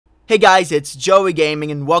Hey guys, it's Joey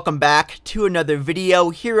Gaming and welcome back to another video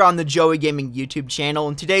here on the Joey Gaming YouTube channel.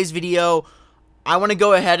 In today's video, I want to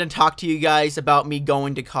go ahead and talk to you guys about me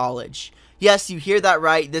going to college. Yes, you hear that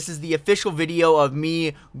right. This is the official video of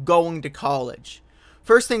me going to college.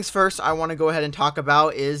 First things first, I want to go ahead and talk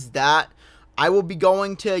about is that I will be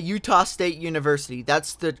going to Utah State University.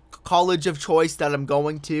 That's the college of choice that I'm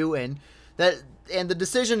going to, and the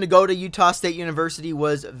decision to go to Utah State University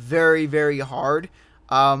was very, very hard.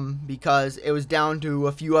 Because it was down to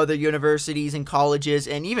a few other universities and colleges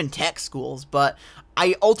and even tech schools, but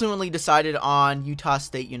I ultimately decided on Utah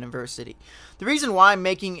State University. The reason why I'm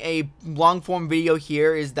making a long form video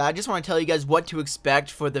here is that I just want to tell you guys what to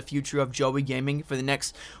expect for the future of Joey Gaming for the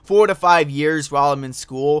next 4 to 5 years while I'm in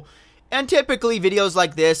school. And typically videos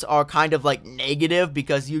like this are kind of like negative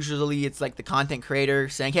because usually it's like the content creator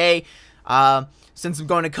saying, hey, since I'm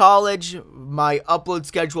going to college, my upload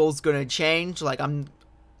schedule is going to change. Like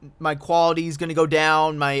my quality is going to go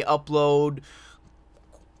down. My upload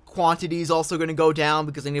quantity is also going to go down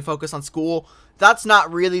because I need to focus on school. That's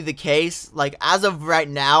not really the case. Like as of right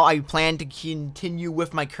now, I plan to continue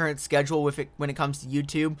with my current schedule when it comes to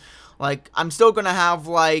YouTube. Like I'm still going to have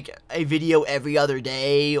like a video every other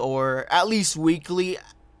day or at least weekly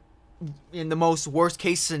in the most worst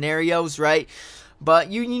case scenarios, right? But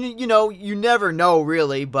you know, you never know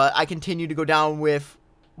really, but I continue to go down with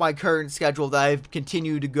my current schedule that I've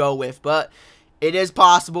continued to go with, but it is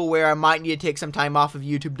possible where I might need to take some time off of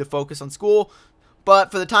YouTube to focus on school, but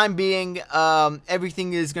for the time being,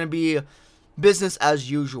 everything is going to be business as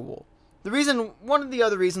usual. One of the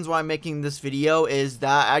other reasons why I'm making this video is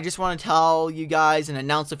that I just want to tell you guys and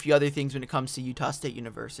announce a few other things when it comes to Utah State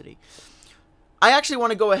University. I actually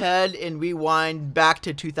want to go ahead and rewind back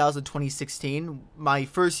to 2016, my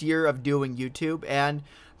first year of doing YouTube, and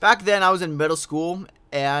back then I was in middle school,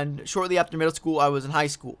 and shortly after middle school I was in high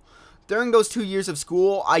school. During those 2 years of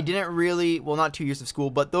school, I didn't really, well, not 2 years of school,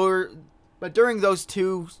 but during those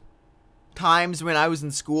 2 times when I was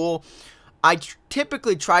in school, I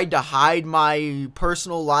typically tried to hide my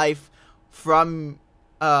personal life from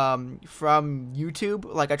YouTube.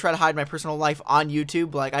 Like I try to hide my personal life on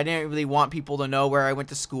YouTube. Like I didn't really want people to know where I went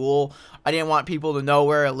to school. I didn't want people to know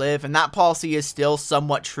where I live, and that policy is still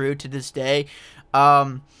somewhat true to this day.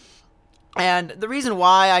 And the reason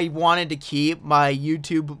why I wanted to keep my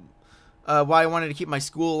my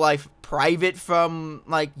school life private from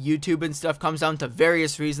like YouTube and stuff comes down to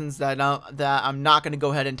various reasons that I'm not going to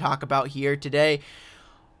go ahead and talk about here today.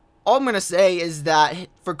 All I'm going to say is that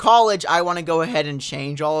for college, I want to go ahead and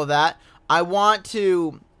change all of that. I want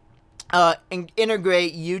to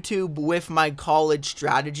integrate YouTube with my college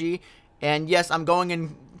strategy. And yes, I'm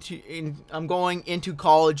going into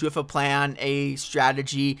college with a plan, a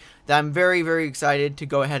strategy that I'm very, very excited to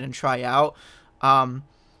go ahead and try out.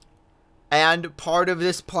 And part of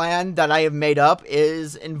this plan that I have made up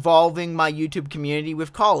is involving my YouTube community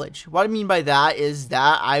with college. What I mean by that is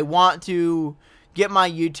that I want to get my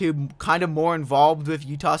YouTube kind of more involved with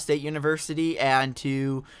Utah State University and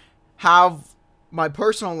to have my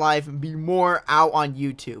personal life be more out on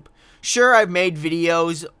YouTube. Sure, I've made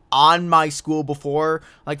videos on my school before.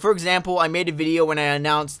 Like for example, I made a video when I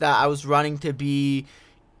announced that I was running to be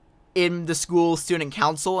in the school student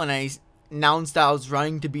council, and I announced that I was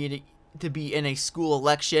running to be in a school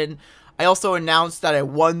election. I also announced that I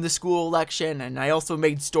won the school election, and I also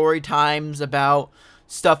made story times about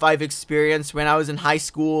stuff I've experienced when I was in high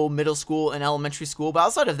school, middle school, and elementary school. But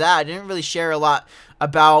outside of that, I didn't really share a lot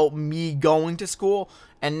about me going to school.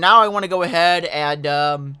 And now I want to go ahead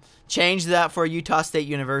and change that for Utah State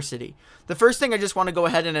University. The first thing I just want to go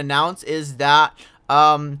ahead and announce is that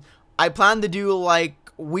I plan to do like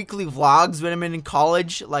weekly vlogs when I'm in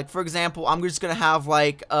college. Like for example, I'm just gonna have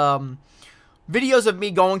like videos of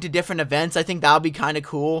me going to different events. I think that'll be kind of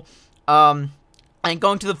cool. And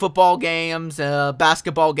going to the football games,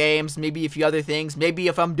 basketball games, maybe a few other things. Maybe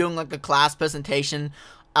if I'm doing like a class presentation,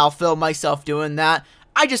 I'll film myself doing that.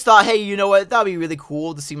 I just thought, hey, you know what? That'd be really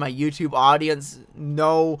cool to see my YouTube audience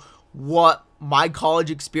know what my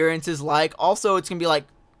college experience is like. Also, it's gonna be like,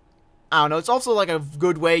 I don't know, it's also like a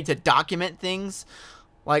good way to document things.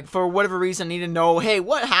 Like, for whatever reason, I need to know, hey,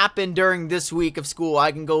 what happened during this week of school?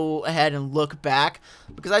 I can go ahead and look back,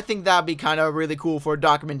 because I think that'd be kind of really cool for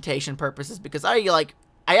documentation purposes, because I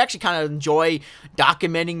actually kind of enjoy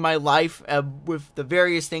documenting my life with the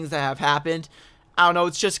various things that have happened. I don't know,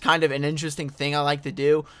 it's just kind of an interesting thing I like to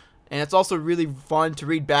do, and it's also really fun to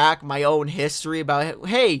read back my own history about,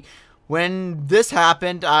 hey, when this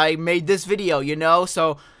happened, I made this video, you know?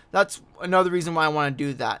 So that's another reason why I want to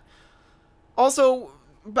do that. Also,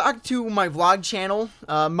 back to my vlog channel.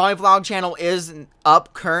 My vlog channel is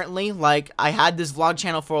up currently. Like, I had this vlog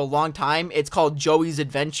channel for a long time. It's called Joey's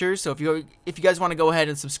Adventures. So if you guys want to go ahead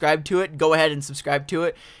and subscribe to it, go ahead and subscribe to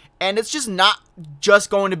it. And it's just not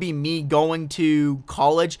just going to be me going to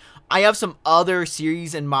college. I have some other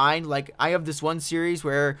series in mind. Like, I have this one series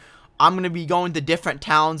where I'm going to be going to different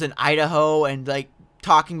towns in Idaho and, like,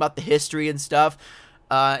 talking about the history and stuff.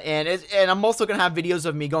 And I'm also going to have videos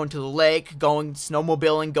of me going to the lake, going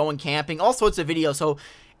snowmobiling, going camping, all sorts of videos. So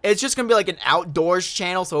it's just going to be like an outdoors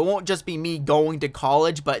channel. So it won't just be me going to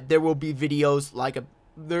college, but there will be videos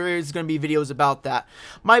there is going to be videos about that.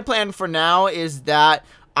 My plan for now is that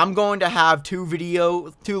I'm going to have two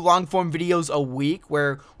long form videos a week,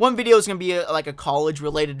 where one video is going to be like a college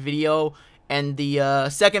related video, and the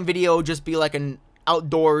second video will just be like an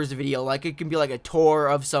outdoors video. Like, it can be like a tour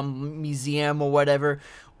of some museum or whatever,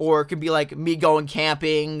 or it could be like me going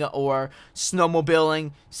camping or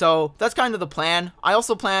snowmobiling. So that's kind of the plan. I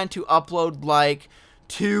also plan to upload like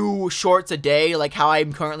 2 shorts a day, like how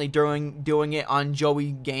I'm currently doing it on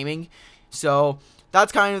Joey Gaming. So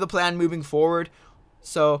that's kind of the plan moving forward.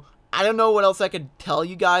 So I don't know what else I could tell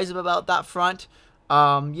you guys about that front.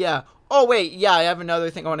 Yeah. Oh wait, yeah, I have another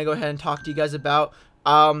thing I want to go ahead and talk to you guys about.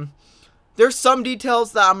 There's some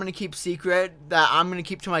details that I'm going to keep secret, that I'm going to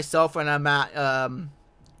keep to myself when I'm at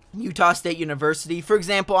Utah State University. For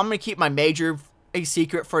example, I'm going to keep my major a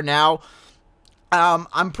secret for now.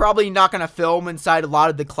 I'm probably not going to film inside a lot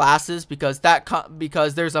of the classes because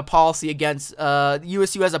there's a policy against,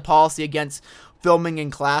 USU has a policy against filming in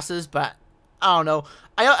classes, but I don't know.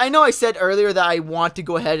 I know I said earlier that I want to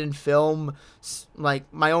go ahead and film like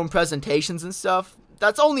my own presentations and stuff.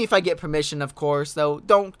 That's only if I get permission, of course, though.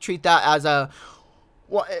 Don't treat that as a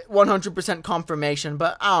 100% confirmation,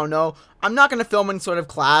 but I don't know. I'm not going to film in sort of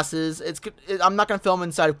classes. I'm not going to film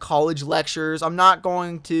inside of college lectures. I'm not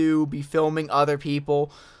going to be filming other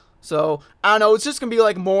people. So, I don't know. It's just going to be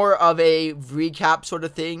like more of a recap sort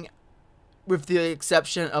of thing, with the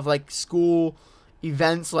exception of like school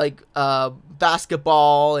events like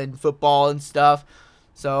basketball and football and stuff.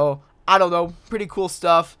 So, I don't know. Pretty cool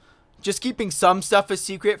stuff. Just keeping some stuff a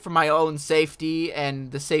secret for my own safety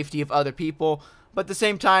and the safety of other people. But at the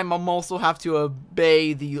same time, I'm also have to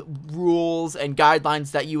obey the rules and guidelines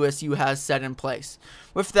that USU has set in place.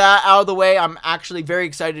 With that out of the way, I'm actually very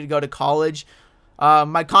excited to go to college.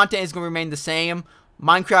 My content is going to remain the same.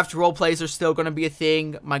 Minecraft roleplays are still going to be a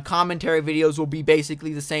thing. My commentary videos will be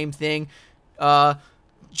basically the same thing.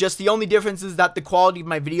 Just the only difference is that the quality of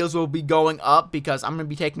my videos will be going up, because I'm going to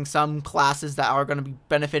be taking some classes that are going to be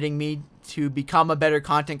benefiting me to become a better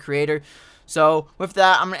content creator. So with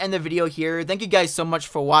that, I'm going to end the video here. Thank you guys so much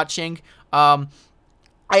for watching. I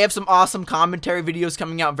have some awesome commentary videos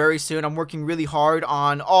coming out very soon. I'm working really hard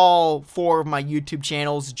on all 4 of my YouTube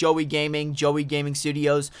channels: Joey Gaming, Joey Gaming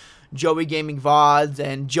Studios, Joey Gaming VODs,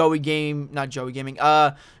 and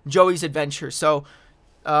Joey's Adventure. So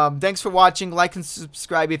thanks for watching. Like and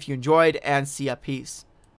subscribe if you enjoyed, and see ya. Peace.